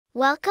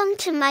Welcome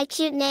to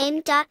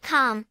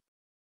mycutename.com.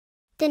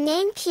 The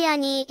name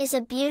Keyani is a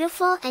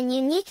beautiful and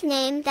unique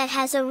name that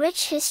has a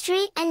rich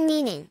history and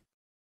meaning.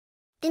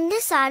 In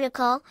this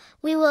article,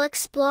 we will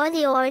explore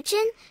the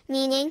origin,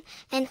 meaning,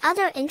 and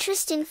other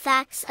interesting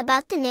facts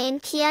about the name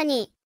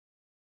Keyani.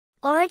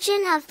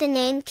 Origin of the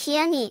name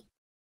Keyani.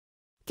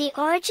 The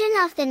origin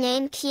of the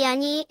name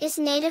Keyani is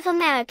Native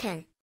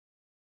American.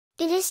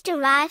 It is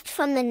derived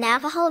from the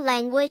Navajo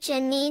language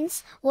and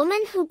means,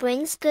 woman who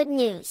brings good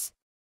news.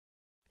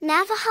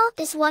 Navajo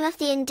is one of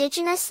the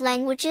indigenous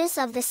languages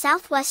of the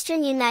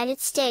southwestern United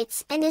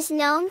States and is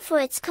known for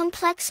its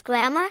complex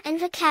grammar and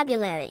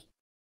vocabulary.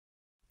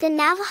 The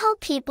Navajo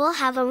people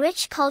have a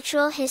rich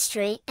cultural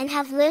history and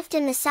have lived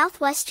in the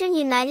southwestern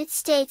United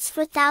States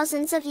for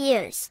thousands of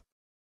years.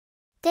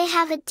 They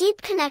have a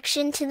deep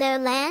connection to their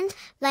land,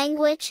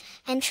 language,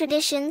 and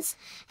traditions,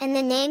 and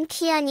the name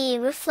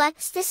Keyani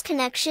reflects this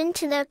connection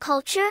to their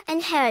culture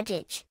and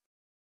heritage.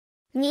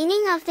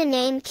 Meaning of the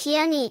name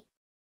Keyani.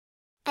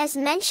 As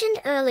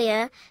mentioned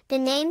earlier, the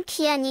name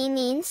Keyani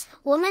means,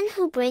 woman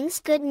who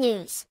brings good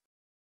news.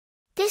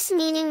 This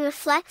meaning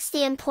reflects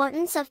the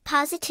importance of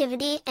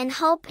positivity and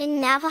hope in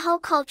Navajo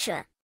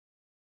culture.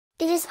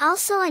 It is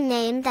also a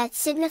name that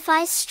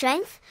signifies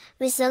strength,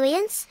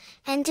 resilience,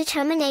 and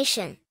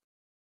determination.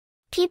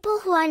 People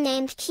who are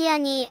named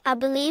Keyani are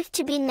believed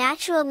to be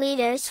natural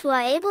leaders who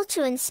are able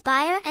to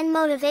inspire and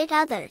motivate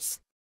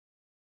others.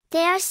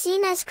 They are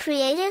seen as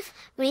creative,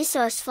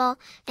 resourceful,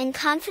 and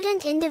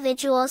confident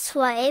individuals who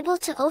are able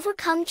to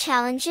overcome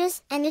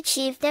challenges and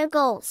achieve their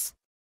goals.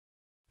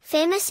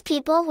 Famous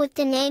people with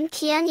the name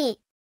Keyani.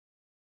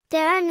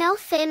 There are no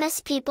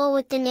famous people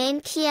with the name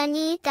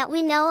Keyani that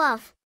we know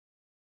of.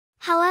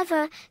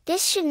 However,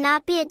 this should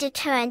not be a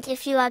deterrent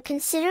if you are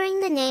considering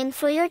the name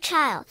for your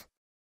child.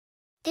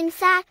 In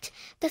fact,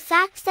 the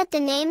fact that the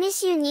name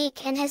is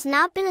unique and has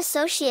not been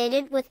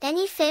associated with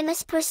any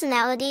famous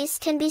personalities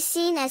can be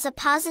seen as a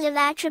positive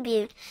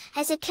attribute,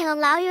 as it can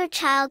allow your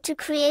child to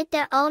create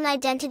their own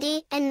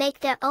identity and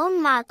make their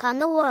own mark on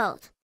the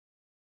world.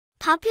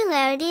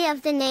 Popularity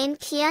of the name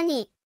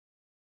Keyani.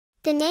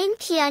 The name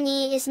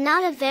Keyani is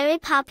not a very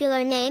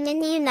popular name in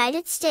the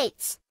United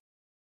States.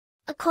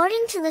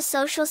 According to the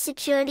Social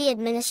Security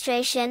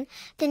Administration,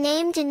 the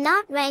name did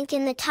not rank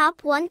in the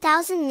top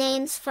 1,000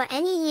 names for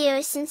any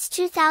year since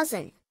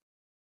 2000.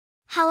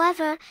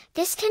 However,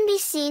 this can be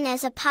seen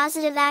as a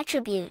positive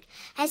attribute,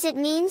 as it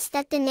means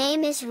that the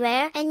name is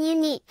rare and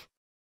unique.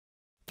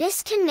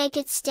 This can make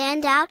it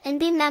stand out and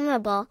be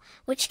memorable,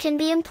 which can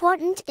be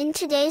important in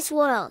today's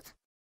world.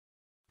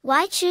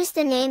 Why choose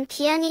the name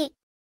Keyani?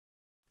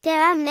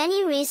 There are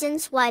many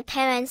reasons why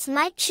parents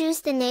might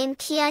choose the name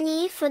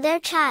Keyani for their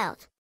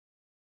child.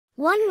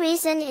 One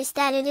reason is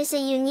that it is a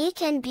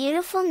unique and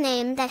beautiful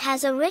name that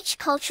has a rich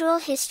cultural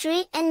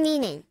history and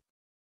meaning.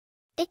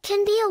 It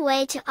can be a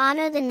way to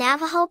honor the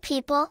Navajo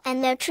people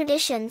and their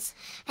traditions,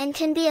 and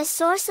can be a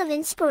source of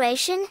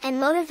inspiration and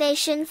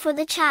motivation for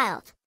the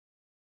child.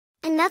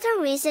 Another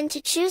reason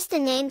to choose the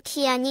name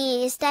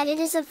Keyani is that it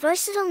is a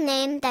versatile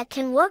name that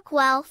can work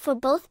well for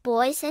both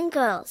boys and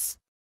girls.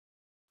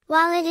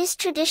 While it is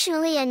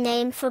traditionally a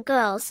name for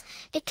girls,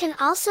 it can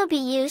also be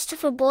used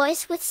for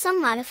boys with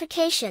some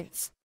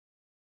modifications.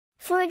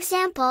 For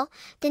example,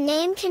 the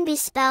name can be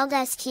spelled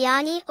as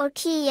Keyani or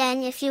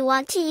Kiyen if you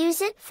want to use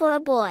it for a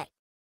boy.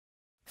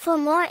 For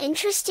more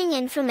interesting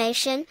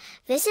information,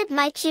 visit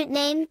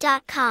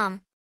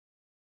mycutename.com.